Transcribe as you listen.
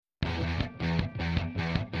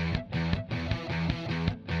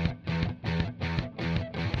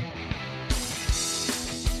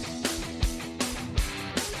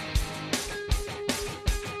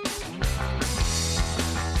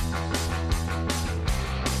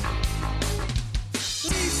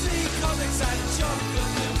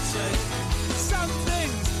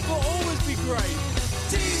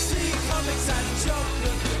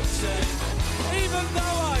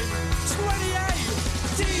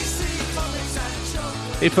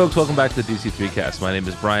Hey, folks, welcome back to the DC3cast. My name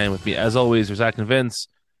is Brian. With me, as always, there's Zach and Vince.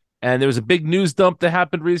 And there was a big news dump that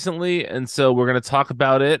happened recently, and so we're going to talk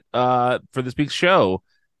about it for this week's show.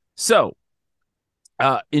 So,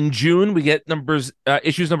 in June, we get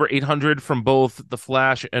issues number 800 from both The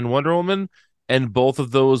Flash and Wonder Woman, and both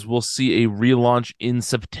of those will see a relaunch in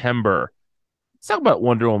September. Let's talk about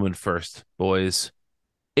Wonder Woman first, boys.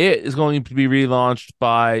 It is going to be relaunched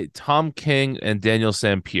by Tom King and Daniel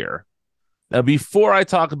Sampere. Now, before I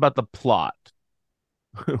talk about the plot,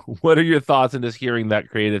 what are your thoughts on just hearing that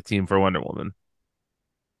creative team for Wonder Woman?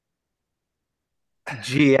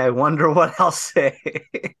 Gee, I wonder what I'll say.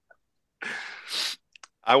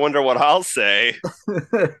 I wonder what I'll say.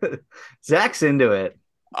 Zach's into it.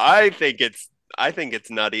 I think it's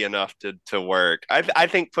nutty enough to work. I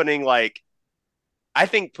think putting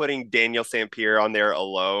Daniel Sampere on there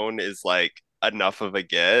alone is like enough of a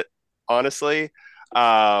get, honestly.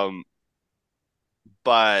 Um,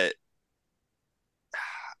 but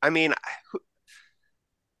I mean,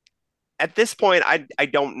 at this point, I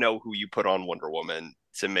don't know who you put on Wonder Woman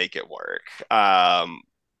to make it work.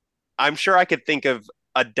 I'm sure I could think of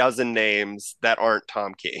a dozen names that aren't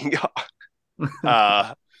Tom King.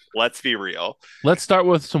 uh, let's be real. Let's start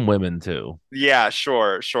with some women, too. Yeah,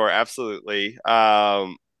 sure, absolutely.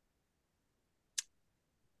 But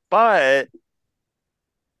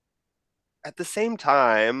at the same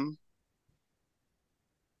time,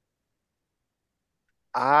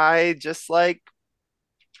 I just like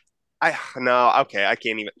I no, okay, I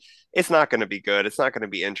can't even. It's not going to be good. It's not going to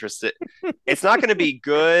be interested. It's not going to be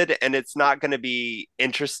good, and it's not going to be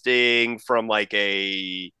interesting from like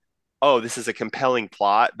oh, this is a compelling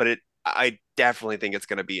plot. But I definitely think it's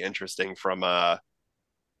going to be interesting from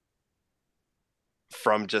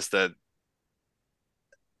just a.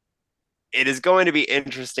 It is going to be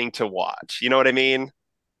interesting to watch. You know what I mean?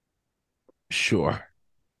 Sure.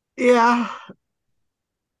 Yeah,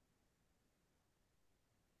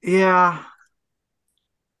 yeah.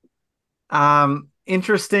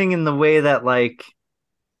 Interesting in the way that like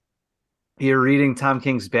you're reading Tom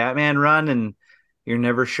King's Batman run and you're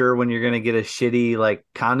never sure when you're gonna get a shitty like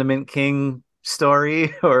Condiment King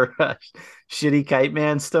story or a shitty Kite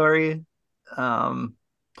Man story. Um,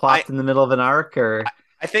 I plopped in the middle of an arc or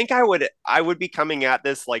I think I would be coming at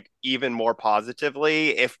this like even more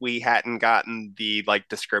positively if we hadn't gotten the like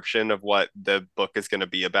description of what the book is going to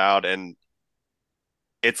be about, and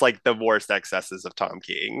it's like the worst excesses of Tom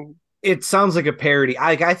King. it sounds like a parody.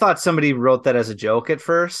 I thought somebody wrote that as a joke at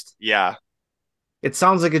first. Yeah, It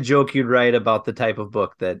sounds like a joke you'd write about the type of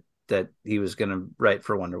book that he was going to write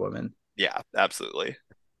for Wonder Woman. yeah, absolutely.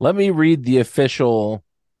 Let me read the official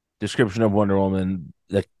description of Wonder Woman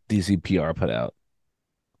that DCPR put out.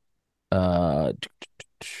 Uh,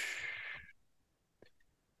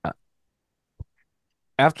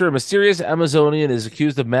 After a mysterious Amazonian is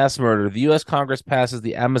accused of mass murder, the U.S. Congress passes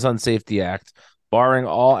the Amazon Safety Act, barring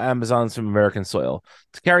all Amazons from American soil.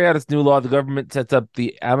 To carry out its new law, the government sets up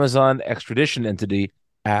the Amazon Extradition Entity,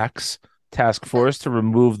 AXE, task force to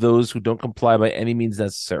remove those who don't comply by any means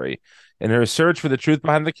necessary. In her search for the truth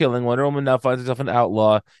behind the killing, Wonder Woman now finds herself an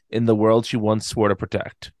outlaw in the world she once swore to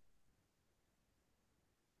protect.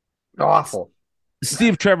 Awful.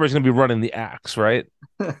 Steve Trevor is going to be running the AXE, right?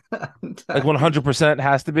 Like 100%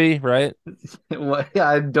 has to be, right?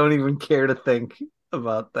 I don't even care to think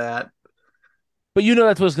about that. But you know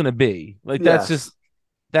that's what it's going to be. Like that's Yes. just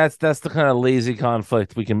that's the kind of lazy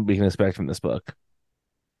conflict we can expect from this book.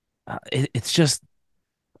 It's just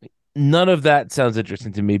none of that sounds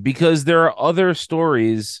interesting to me because there are other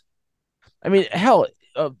stories. I mean, hell,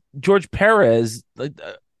 George Perez, like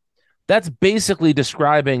that's basically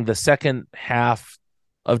describing the second half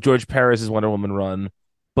of George Perez's Wonder Woman run,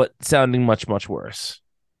 but sounding much worse.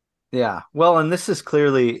 Yeah. Well, and this is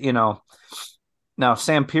clearly, now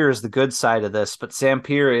Sampier is the good side of this, but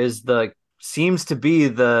Sampier is the seems to be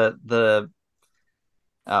the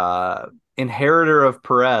inheritor of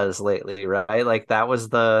Perez lately, right? Like that was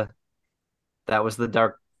the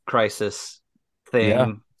Dark Crisis Yeah,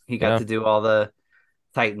 thing. He got yeah. to do all the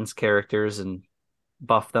Titans characters and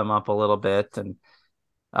buff them up a little bit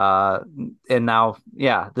uh and now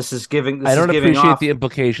this is giving I this is don't giving appreciate the off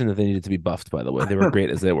implication that they needed to be buffed. By the way, they were great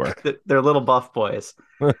as they were. they're little buff boys.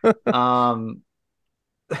 Um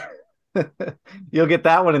you'll get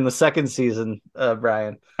that one in the second season,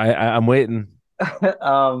 Brian. I'm waiting.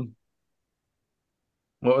 um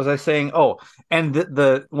what was I saying? Oh, and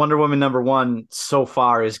the Wonder Woman #1 so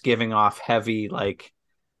far is giving off heavy, like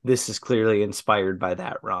this is clearly inspired by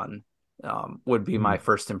that run. Would be my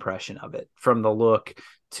first impression of it from the look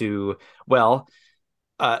to, well,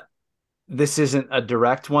 uh, this isn't a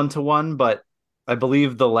direct one to one, but I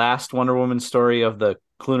believe the last Wonder Woman story of the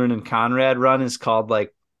Clunan and Conrad run is called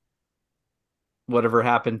like whatever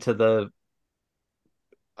happened to the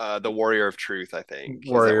The Warrior of Truth, I think. Is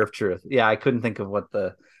that Warrior what? of Truth. Yeah, I couldn't think of what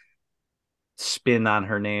the spin on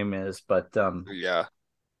her name is, Yeah.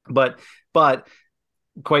 but but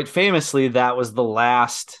quite famously, that was the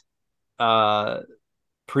last uh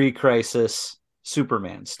pre-crisis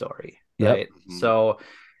Superman story, Yep. right? Mhm. So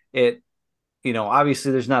it,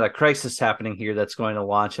 obviously there's not a crisis happening here that's going to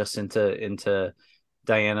launch us into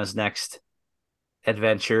Diana's next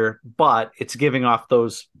adventure, but it's giving off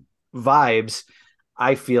those vibes,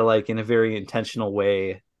 I feel like, in a very intentional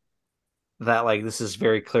way, that like this is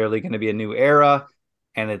very clearly going to be a new era,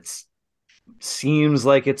 and it's seems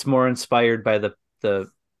like it's more inspired by the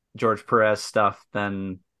George Perez stuff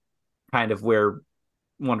than kind of where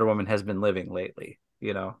Wonder Woman has been living lately.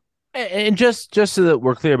 And just so that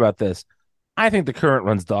we're clear about this, I think the current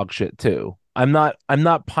run's dog shit too. I'm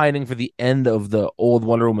not pining for the end of the old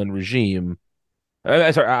Wonder Woman regime.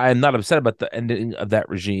 Sorry, I'm not upset about the ending of that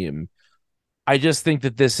regime. I just think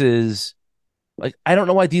that this is like I don't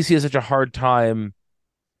know why DC has such a hard time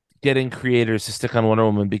getting creators to stick on Wonder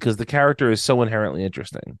Woman because the character is so inherently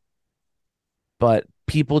interesting. But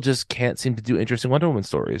people just can't seem to do interesting Wonder Woman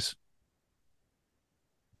stories.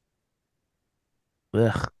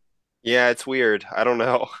 Ugh. Yeah, it's weird. I don't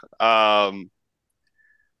know. Um,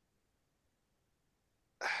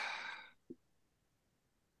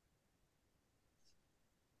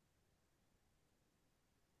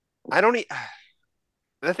 I don't.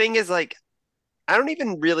 The thing is, like, I don't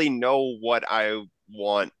even really know what I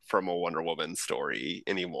want from a Wonder Woman story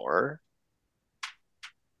anymore.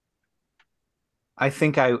 I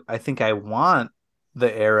think I want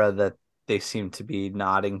the era that they seem to be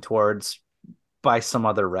nodding towards by some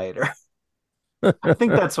other writer. I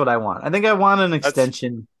think that's what I want. I think I want an That's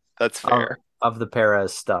extension that's of fair. of the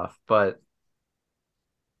Perez stuff, but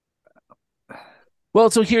Well,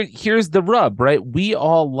 so here's the rub, right? We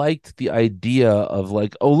all liked the idea of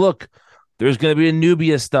like, oh look, there's gonna be a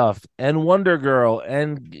Nubia stuff and Wonder Girl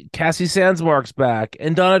and Cassie Sandsmark's back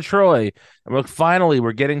and Donna Troy. And we're like, finally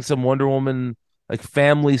we're getting some Wonder Woman like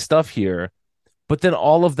family stuff here. But then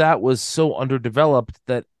all of that was so underdeveloped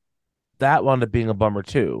that wound up being a bummer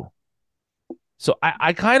too. So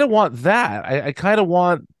I kind of want that. I kind of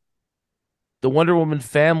want the Wonder Woman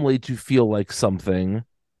family to feel like something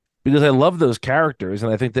because I love those characters,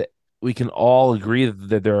 and I think that we can all agree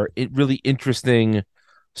that there are really interesting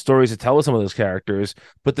stories to tell with some of those characters,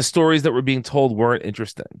 but the stories that were being told weren't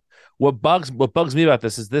interesting. What bugs me about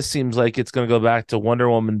this seems like it's going to go back to Wonder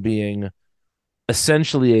Woman being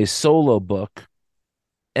essentially a solo book,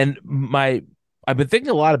 and my I've been thinking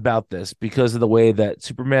a lot about this because of the way that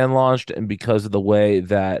Superman launched and because of the way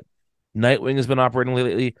that Nightwing has been operating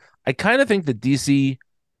lately. I kind of think that DC,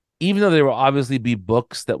 even though there will obviously be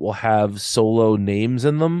books that will have solo names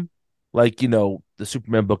in them, like, the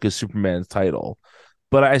Superman book is Superman's title.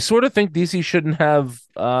 But I sort of think DC shouldn't have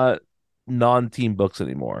non-team books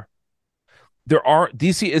anymore.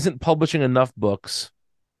 DC isn't publishing enough books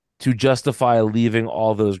to justify leaving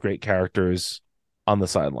all those great characters on the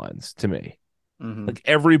sidelines to me. mhm. Like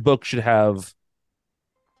every book should have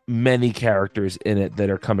many characters in it that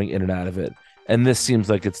are coming in and out of it. And this seems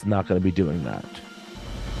like it's not going to be doing that.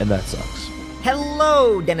 And that sucks.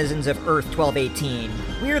 Hello, denizens of Earth 1218.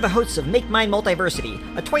 We are the hosts of Make Mine Multiversity,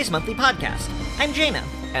 a twice-monthly podcast. I'm Jaina.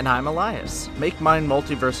 And I'm Elias. Make Mine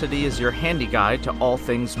Multiversity is your handy guide to all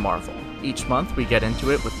things Marvel. Each month we get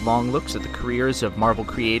into it with long looks at the careers of Marvel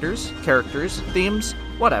creators, characters, themes,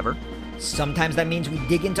 whatever. Sometimes that means we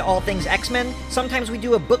dig into all things X-Men, sometimes we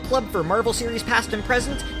do a book club for Marvel series past and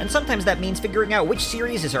present, and sometimes that means figuring out which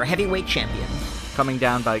series is our heavyweight champion. Coming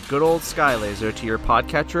down by good old Skylaser to your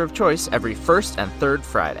podcatcher of choice every first and third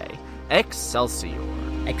Friday. Excelsior.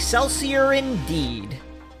 Excelsior indeed.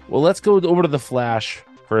 Well, let's go over to The Flash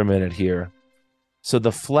for a minute here. So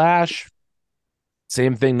The Flash,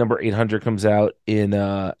 same thing, number 800 comes out in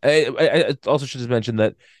I also should have mentioned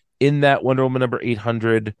that in that Wonder Woman number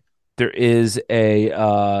 800 there is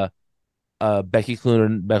a Becky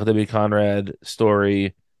Cloonan, Michael W. Conrad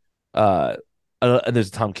story. And there's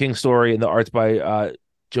a Tom King story, and the art's by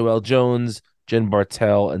Joelle Jones, Jen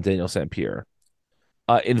Bartel, and Daniel St. Pierre.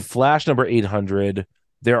 In Flash number 800,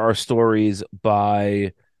 there are stories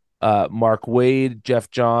by Mark Waid, Jeff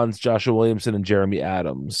Johns, Joshua Williamson, and Jeremy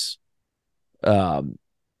Adams. And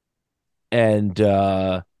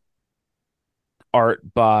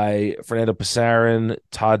art by Fernando Pasarin,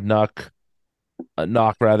 Todd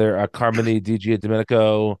Carmine Di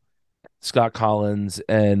Domenico, Scott Collins,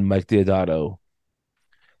 and Mike Deodato.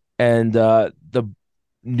 And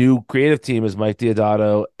new creative team is Mike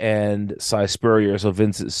Diodato and Cy Spurrier. So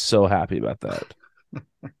Vince is so happy about that.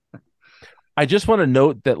 I just want to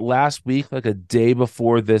note that last week, like a day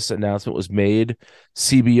before this announcement was made,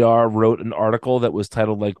 CBR wrote an article that was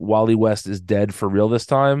titled like Wally West is dead for real this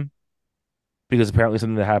time, because apparently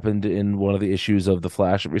something that happened in one of the issues of The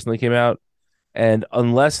Flash that recently came out. And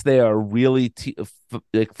unless they are really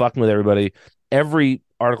like fucking with everybody, every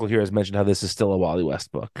article here has mentioned how this is still a Wally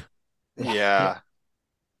West book. Yeah.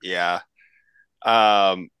 Yeah.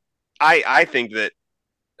 I think that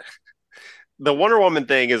the Wonder Woman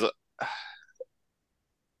thing is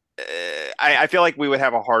I feel like we would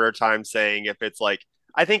have a harder time saying if it's like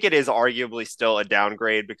I think it is arguably still a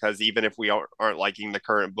downgrade because even if we aren't liking the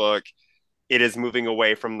current book, it is moving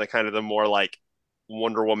away from the kind of the more like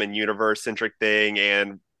Wonder Woman universe centric thing,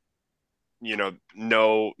 and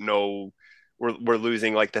no, we're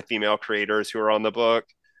losing like the female creators who are on the book.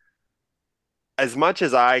 As much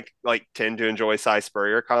as I like tend to enjoy Cy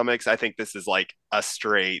Spurrier comics, I think this is like a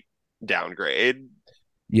straight downgrade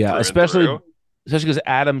Yeah, through and especially through. because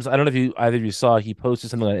Adams, I don't know if you either of you saw, he posted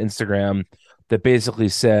something on Instagram that basically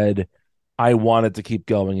said, I wanted to keep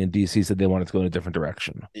going, and DC said they wanted to go in a different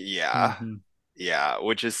direction. Yeah. Mm-hmm. Yeah,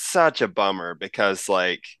 which is such a bummer because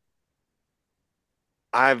like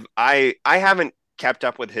I haven't kept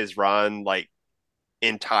up with his run like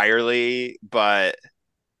entirely, but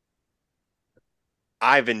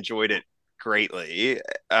I've enjoyed it greatly.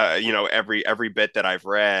 Every bit that I've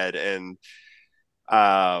read, and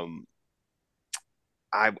um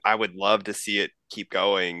I would love to see it keep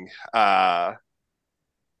going. Yeah,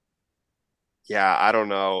 I don't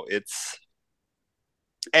know. It's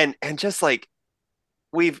and just like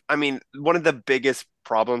I mean, one of the biggest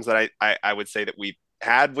problems that I would say that we've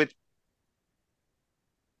had with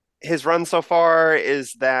his run so far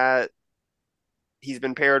is that he's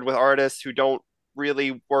been paired with artists who don't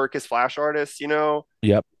really work as Flash artists.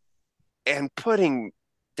 Yep. And putting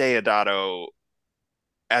Deodato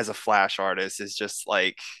as a Flash artist is just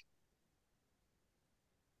like,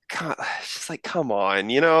 it's just like, come on.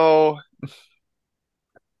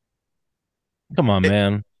 Come on, It,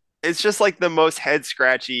 man. it's just like the most head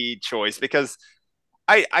scratchy choice because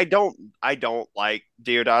I don't like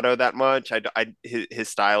Deodato that much. His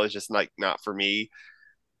style is just like not for me.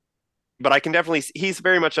 But I can definitely he's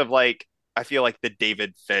very much of like I feel like the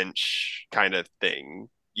David Finch kind of thing,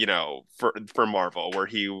 for Marvel, where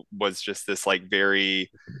he was just this like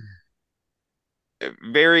very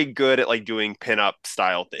very good at like doing pinup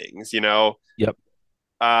style things. Yep.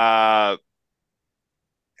 Uh,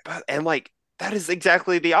 and like that is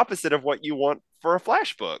exactly the opposite of what you want for a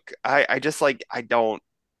Flash book. I just like I don't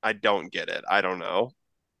get it. I don't know.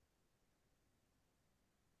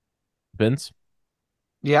 Vince?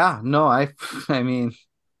 Yeah, no, I mean,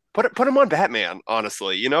 Put him on Batman,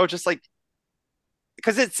 honestly. Just like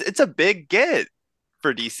because it's a big get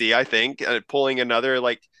for DC, I think, pulling another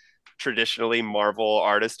like traditionally Marvel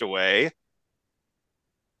artist away.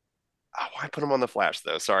 Oh, why put him on the Flash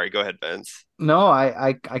though? Sorry, go ahead, Vince. no,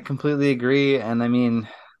 I completely agree, and I mean,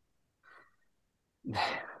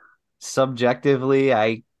 subjectively,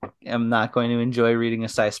 I am not going to enjoy reading a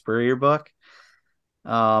Cy Spurrier book.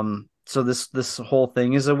 So this whole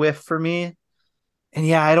thing is a whiff for me, and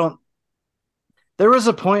yeah, I don't. There was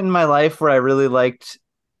a point in my life where I really liked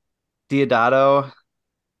Diodato,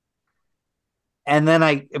 and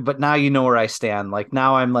then but now you know where I stand. Like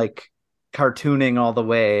now I'm like cartooning all the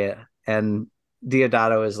way, and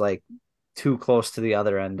Diodato is like too close to the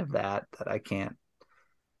other end of that I can't.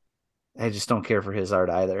 I just don't care for his art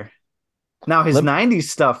either. Now his Let, 90s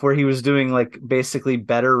stuff where he was doing like basically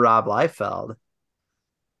better Rob Liefeld,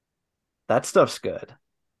 that stuff's good.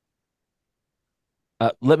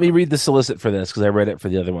 let me read the solicit for this because I read it for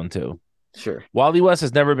the other one too. Sure. Wally West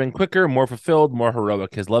has never been quicker, more fulfilled, more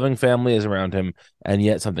heroic. His loving family is around him, and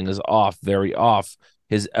yet something is off, very off.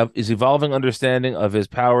 His evolving understanding of his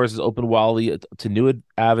powers has opened Wally to new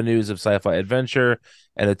avenues of sci-fi adventure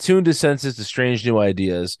and attuned his senses to strange new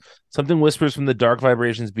ideas. Something whispers from the dark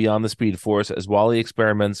vibrations beyond the Speed Force as Wally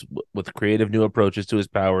experiments with creative new approaches to his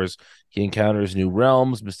powers. He encounters new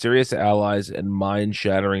realms, mysterious allies, and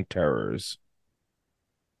mind-shattering terrors.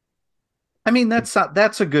 I mean, that's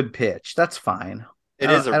a good pitch. That's fine. I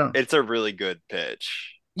don't. It's a really good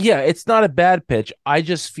pitch. Yeah, it's not a bad pitch. I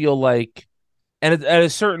just feel like, and at a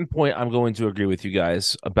certain point, I'm going to agree with you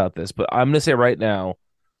guys about this, but I'm going to say right now,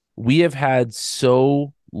 we have had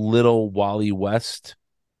so little Wally West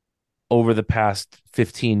over the past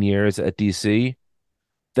 15 years at DC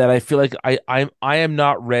that I feel like I am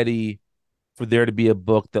not ready for there to be a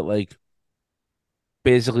book that like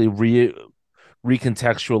basically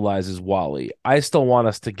recontextualizes Wally. I still want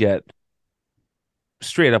us to get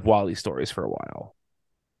straight up Wally stories for a while.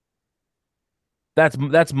 That's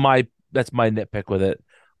my nitpick with it.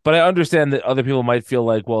 But I understand that other people might feel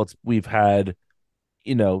like, well, we've had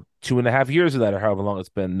 2.5 years of that, or however long it's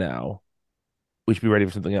been now. We should be ready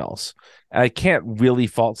for something else. And I can't really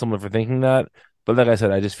fault someone for thinking that. But like I said,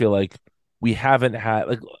 I just feel like we haven't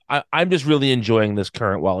had I'm just really enjoying this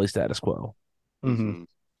current Wally status quo. Mm-hmm.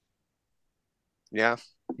 Yeah.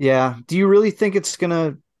 Yeah. Do you really think it's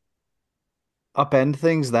gonna upend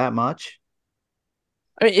things that much?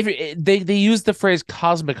 I mean, if they use the phrase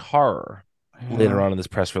cosmic horror later on in this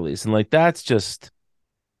press release, and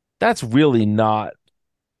that's really not.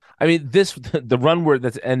 I mean, the run where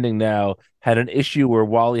that's ending now had an issue where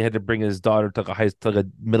Wally had to bring his daughter to a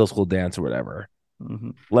middle school dance or whatever.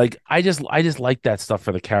 Mm-hmm. Like I just like that stuff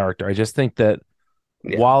for the character. I just think that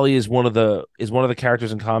Wally is one of the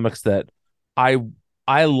characters in comics that I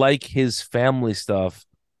like his family stuff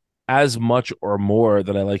as much or more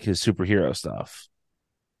than I like his superhero stuff.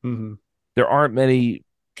 Mm-hmm. There aren't many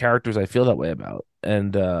characters I feel that way about,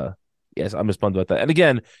 and yes, I'm just bummed about that. And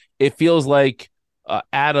again, it feels like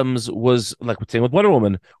Adams was, like we're saying with Wonder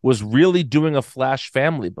Woman, was really doing a Flash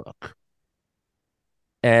family book,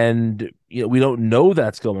 and we don't know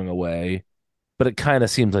that's going away, but it kind of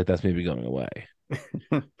seems like that's maybe going away.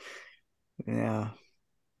 Yeah.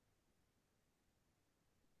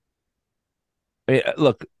 I mean,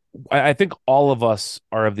 look, I think all of us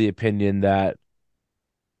are of the opinion that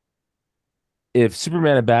if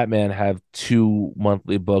Superman and Batman have 2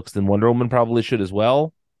 monthly books, then Wonder Woman probably should as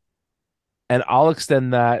well. And I'll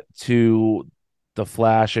extend that to the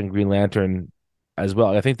Flash and Green Lantern as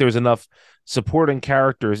well. I think there's enough supporting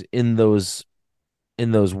characters in those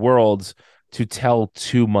worlds to tell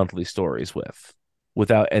 2 monthly stories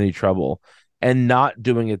without any trouble, and not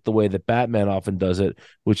doing it the way that Batman often does it,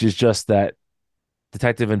 which is just that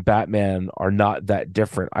Detective and Batman are not that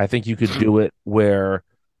different. I think you could do it where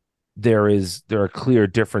there are clear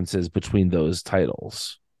differences between those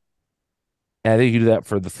titles. And I think you do that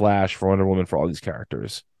for the Flash, for Wonder Woman, for all these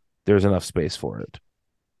characters. There's enough space for it.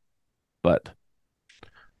 But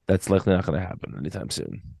that's likely not going to happen anytime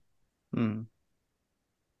soon. Hmm.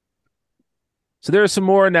 So there are some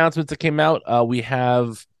more announcements that came out. We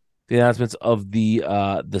have the announcements of the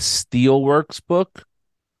Steelworks book.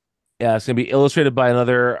 Yeah, it's going to be illustrated by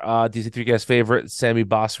another DC3cast favorite, Sammy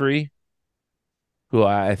Basri, who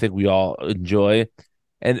I think we all enjoy,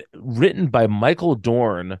 and written by Michael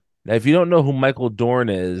Dorn. Now, if you don't know who Michael Dorn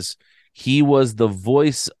is, he was the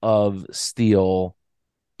voice of Steel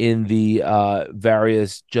in the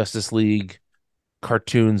various Justice League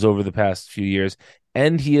cartoons over the past few years,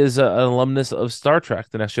 and he is an alumnus of Star Trek: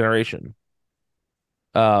 The Next Generation.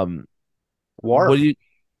 Worf. What do you?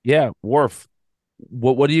 Yeah, Worf.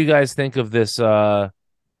 What do you guys think of this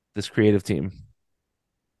this creative team?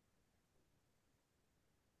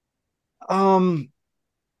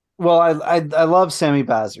 Well, I love Sammy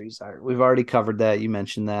Basri's art. We've already covered that. You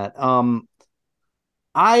mentioned that.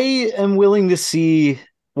 I am willing to see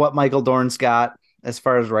what Michael Dorn's got as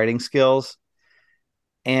far as writing skills.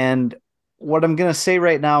 And what I'm going to say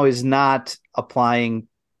right now is not applying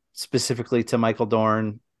specifically to Michael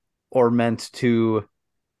Dorn or meant to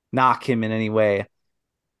knock him in any way.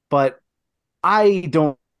 But I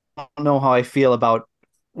don't know how I feel about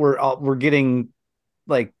we're getting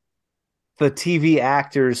like the TV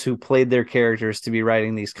actors who played their characters to be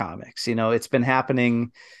writing these comics. It's been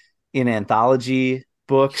happening in anthology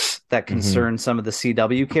books that concern some of the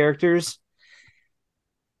CW characters.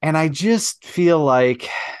 And I just feel like,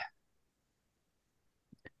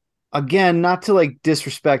 again, not to like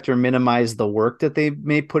disrespect or minimize the work that they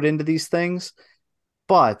may put into these things,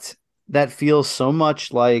 but that feels so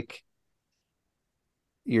much like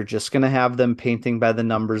you're just going to have them painting by the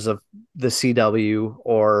numbers of the CW,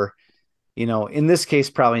 or, in this case,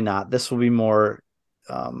 probably not. This will be more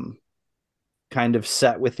kind of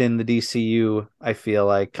set within the DCU, I feel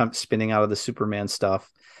like, spinning out of the Superman stuff.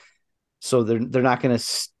 So they're not going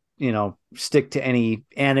to, stick to any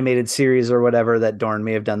animated series or whatever that Dorn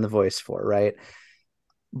may have done the voice for, right?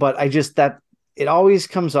 But that it always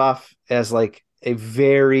comes off as like a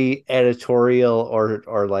very editorial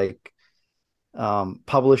or like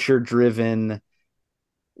publisher driven.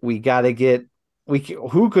 We got to get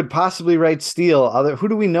who could possibly write Steel? Who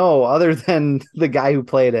do we know other than the guy who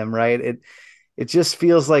played him, right? It just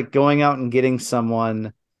feels like going out and getting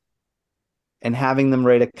someone and having them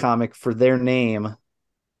write a comic for their name.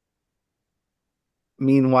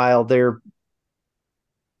 Meanwhile, they're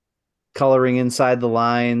coloring inside the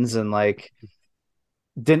lines and like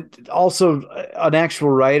didn't also an actual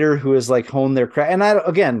writer who has like honed their craft. And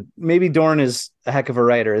again, maybe Dorn is a heck of a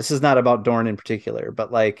writer. This is not about Dorn in particular,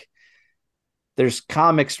 but like there's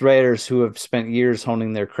comics writers who have spent years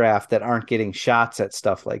honing their craft that aren't getting shots at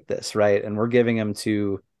stuff like this, right? And we're giving them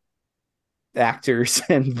to actors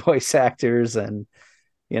and voice actors, and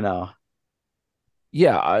you know,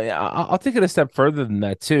 Yeah, I'll take it a step further than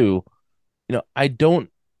that too. I don't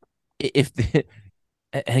if the,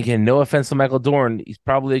 and again, no offense to Michael Dorn, he's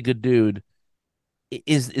probably a good dude.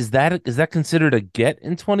 Is that considered a get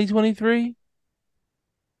in 2023?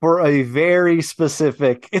 for a very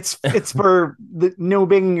specific, it's for the no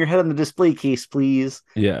banging your head on the display case, please.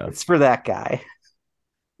 Yeah. It's for that guy.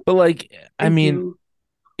 But like, I Thank mean, you.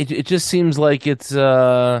 it just seems like it's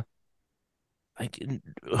like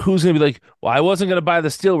who's gonna be like, well, I wasn't gonna buy the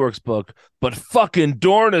Steelworks book, but fucking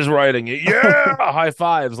Dorn is writing it. Yeah, high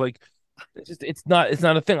fives. Like it's not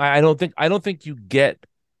a thing. I don't think you get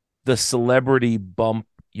the celebrity bump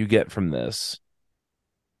you get from this.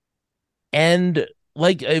 And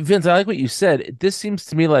like Vince, I like what you said. This seems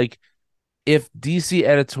to me like if DC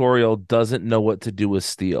editorial doesn't know what to do with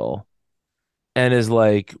Steel and is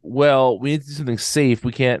like, well, we need to do something safe.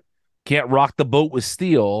 We can't rock the boat with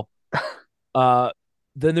Steel. Uh,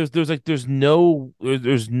 then there's no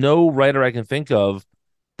writer I can think of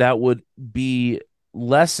that would be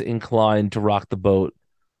less inclined to rock the boat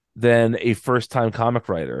than a first time comic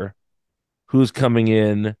writer who's coming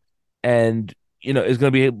in and is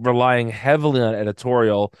going to be relying heavily on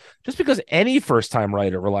editorial, just because any first time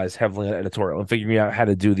writer relies heavily on editorial and figuring out how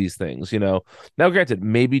to do these things. Now granted,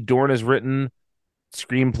 maybe Dorn has written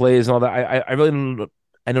screenplays and all that. I really don't,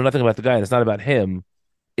 I know nothing about the guy, and it's not about him.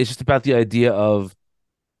 It's just about the idea of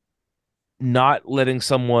not letting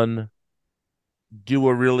someone do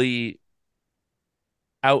a really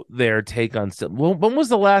out there take on Steel. Well, when was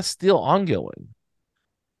the last Steel ongoing?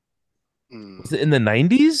 Was it in the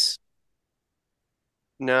 90s?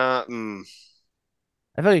 No,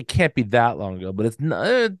 I feel like it can't be that long ago, but it's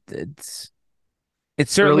not. It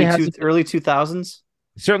certainly hasn't. Early 2000s.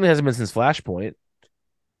 Certainly hasn't been since Flashpoint.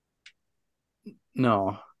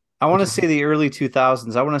 No, I want to say the early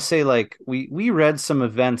 2000s. I want to say like we read some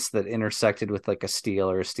events that intersected with like a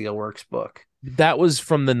Steel or a Steelworks book. That was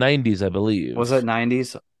from the 90s, I believe. Was that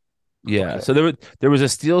 90s? Yeah. Okay. So there was a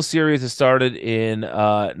Steel series that started in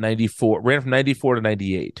 94, ran from 94 to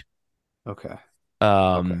 98. Okay.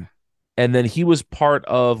 Okay. And then he was part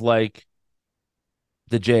of like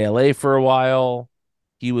the JLA for a while.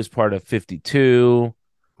 He was part of 52.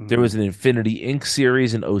 There was an Infinity Inc.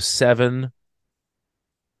 series in 07.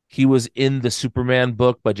 He was in the Superman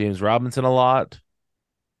book by James Robinson a lot.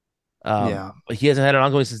 But he hasn't had an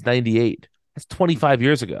ongoing since 98. That's 25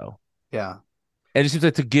 years ago. Yeah. And it seems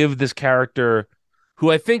like to give this character,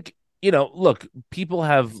 who I think, look, people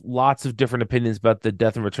have lots of different opinions about the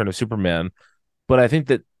death and return of Superman, but I think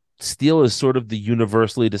that Steel is sort of the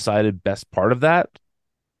universally decided best part of that,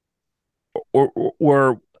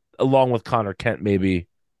 or along with Connor Kent, maybe,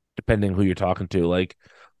 depending who you're talking to. Like,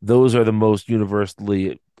 those are the most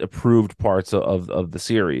universally approved parts of the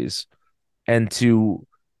series, and to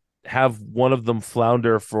have one of them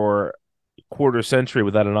flounder for quarter century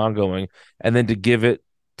without an ongoing, and then to give it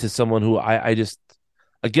to someone who I just,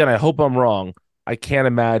 again, I hope I'm wrong. I can't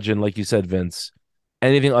imagine, like you said, Vince,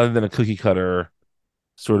 anything other than a cookie cutter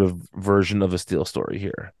sort of version of a Steel story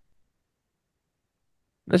here.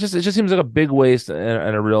 It just seems like a big waste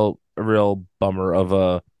and a real bummer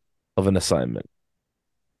of an assignment.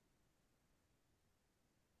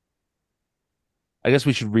 I guess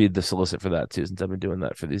we should read the solicit for that too, since I've been doing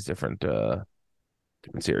that for these different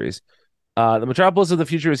series. The Metropolis of the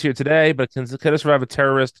future is here today, but can survive a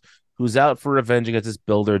terrorist who's out for revenge against his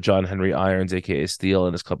builder, John Henry Irons, aka Steel,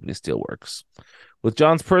 and his company Steelworks. With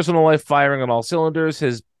John's personal life firing on all cylinders,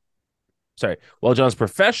 while John's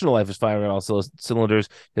professional life is firing on all cylinders,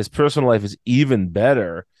 his personal life is even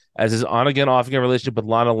better, as his on-again, off-again relationship with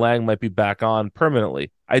Lana Lang might be back on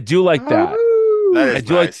permanently. I do like that. that is I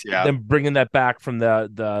do nice, like them bringing that back from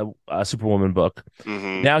the Superwoman book.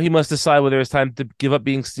 Mm-hmm. Now he must decide whether it's time to give up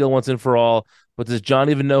being Steel once and for all. But does John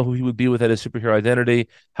even know who he would be without his superhero identity?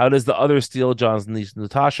 How does the other Steel, John's niece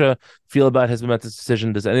Natasha, feel about his momentous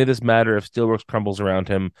decision? Does any of this matter if Steelworks crumbles around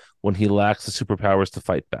him when he lacks the superpowers to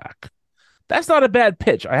fight back? That's not a bad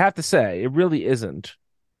pitch, I have to say. It really isn't.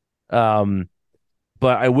 But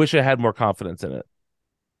I wish I had more confidence in it.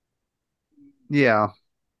 Yeah.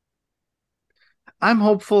 I'm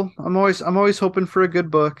hopeful. I'm always hoping for a good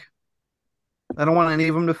book. I don't want any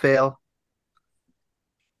of them to fail.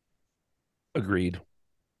 Agreed.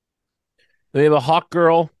 Then we have a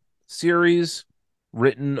Hawkgirl series.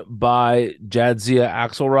 written by Jadzia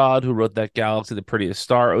Axelrod, who wrote that Galaxy the Prettiest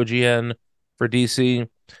Star OGN for DC,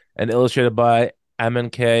 and illustrated by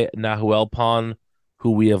MNK Nahuelpan,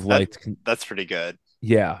 who we have liked. That's pretty good.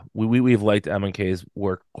 Yeah, we've liked MNK's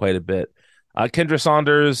work quite a bit. Kendra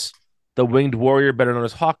Saunders, the Winged Warrior, better known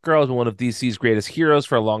as Hawkgirl, has been one of DC's greatest heroes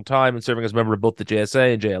for a long time and serving as a member of both the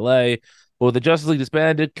JSA and JLA. But with the Justice League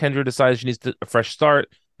disbanded, Kendra decides she needs a fresh start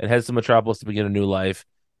and heads to Metropolis to begin a new life.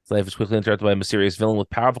 His life is quickly interrupted by a mysterious villain with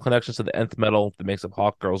powerful connections to the nth metal that makes up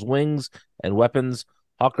Hawkgirl's wings and weapons.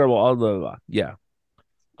 Hawkgirl will all blah, blah, blah. Yeah.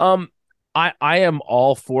 I am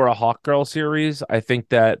all for a Hawkgirl series. I think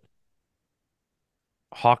that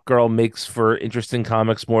Hawkgirl makes for interesting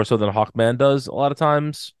comics more so than Hawkman does a lot of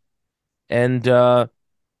times. And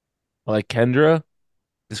like Kendra,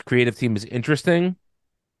 this creative team is interesting.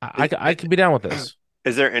 I could be down with this.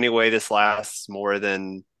 Is there any way this lasts more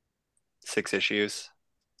than 6 issues?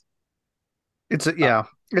 It's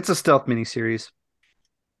a stealth miniseries.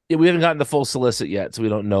 Yeah, we haven't gotten the full solicit yet, so we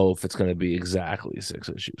don't know if it's going to be exactly 6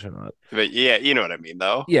 issues or not. But yeah, you know what I mean,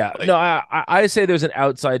 though. Yeah, no, I say there's an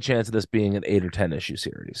outside chance of this being an 8 or 10 issue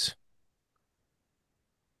series,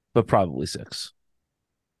 but probably 6.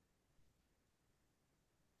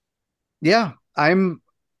 Yeah, I'm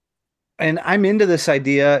into this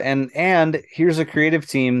idea, and here's a creative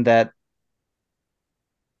team that,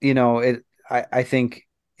 I think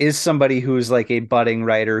is somebody who's like a budding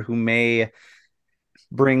writer who may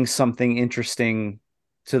bring something interesting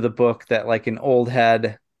to the book that like an old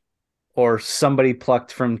head or somebody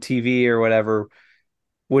plucked from TV or whatever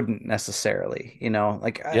wouldn't necessarily,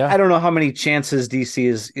 I don't know how many chances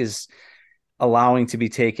DC is allowing to be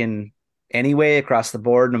taken anyway across the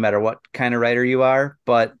board, no matter what kind of writer you are,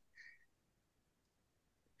 but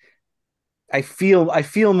I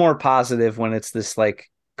feel more positive when it's this like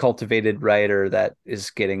cultivated writer that is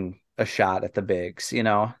getting a shot at the bigs,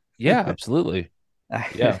 Yeah, absolutely.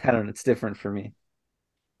 Yeah. I don't know. It's different for me.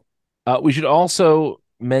 We should also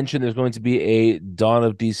mention there's going to be a Dawn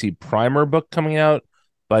of DC primer book coming out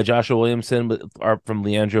by Joshua Williamson with art from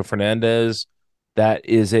Leandro Fernandez. That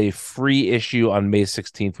is a free issue on May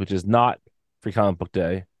 16th, which is not Free Comic Book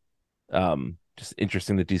Day. Just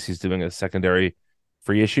interesting that DC is doing a secondary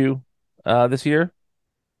free issue this year,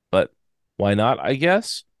 but why not, I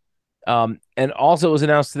guess. And also it was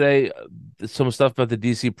announced today some stuff about the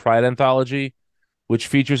DC Pride anthology, which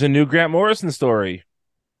features a new Grant Morrison story.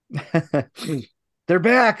 They're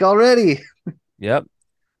back already. Yep.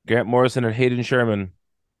 Grant Morrison and Hayden Sherman.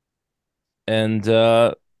 And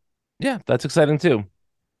yeah, that's exciting too.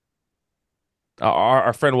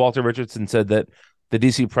 Our friend Walter Richardson said that the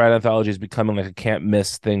DC Pride anthology is becoming like a can't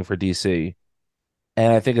miss thing for DC.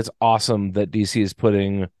 And I think it's awesome that DC is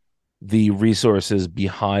putting the resources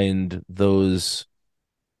behind those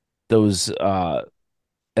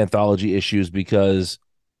anthology issues because,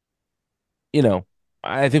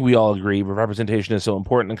 I think we all agree representation is so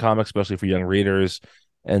important in comics, especially for young readers.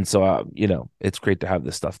 And so, it's great to have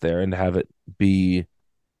this stuff there and to have it be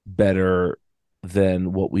better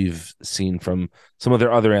than what we've seen from some of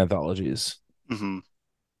their other anthologies. Mm-hmm.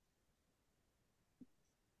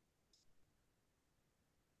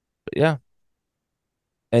 But yeah.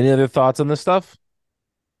 Any other thoughts on this stuff?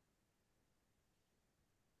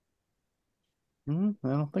 I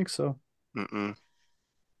don't think so. Mm-mm.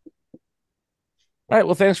 All right.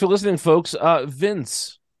 Well, thanks for listening, folks.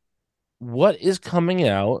 Vince, what is coming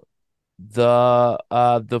out the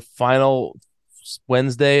final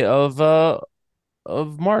Wednesday of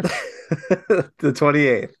March? The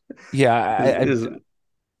 28th. Yeah.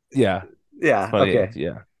 Yeah. Yeah. Okay.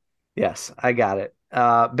 Yeah. Yes, I got it.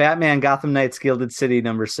 Batman Gotham Knights Gilded City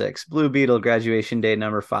number 6, Blue Beetle Graduation Day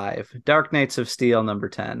number 5, Dark Knights of Steel number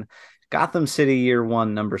 10, Gotham City Year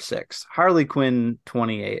 1 number 6, Harley Quinn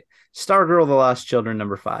 28, Stargirl The Lost Children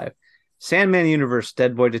number 5, Sandman Universe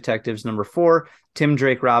Dead Boy Detectives number 4, Tim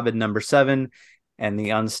Drake Robin number 7, and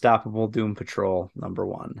The Unstoppable Doom Patrol number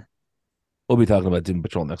 1. We'll be talking about Doom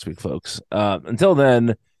Patrol next week, folks. Until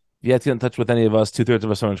then, if you have to get in touch with any of us, 2/3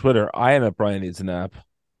 of us are on Twitter. I am at Brian Needs a Nap.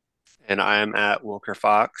 And I'm at Wilker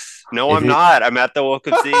Fox. No, I'm not. I'm at the Wilk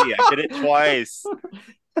of Z. I did it twice.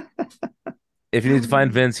 If you need to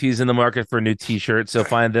find Vince, he's in the market for a new t-shirt. So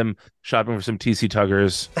find him shopping for some TC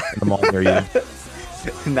Tuggers in the mall near you.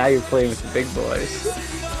 Now you're playing with the big boys.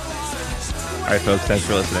 All right, folks. Thanks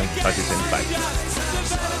for listening. Talk to you soon. Bye.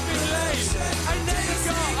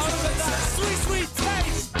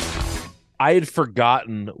 I had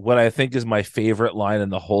forgotten what I think is my favorite line in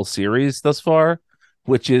the whole series thus far,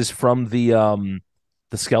 which is from the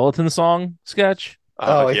skeleton song sketch.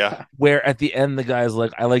 Yeah. Where at the end the guy's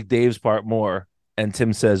like, I like Dave's part more. And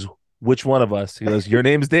Tim says, which one of us? He goes, your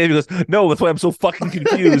name's Dave. He goes, no, that's why I'm so fucking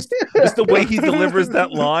confused. Just the way he delivers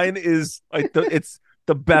that line is like it's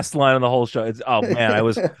the best line on the whole show. It's oh man,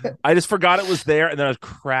 I just forgot it was there, and then I was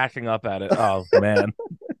cracking up at it. Oh man.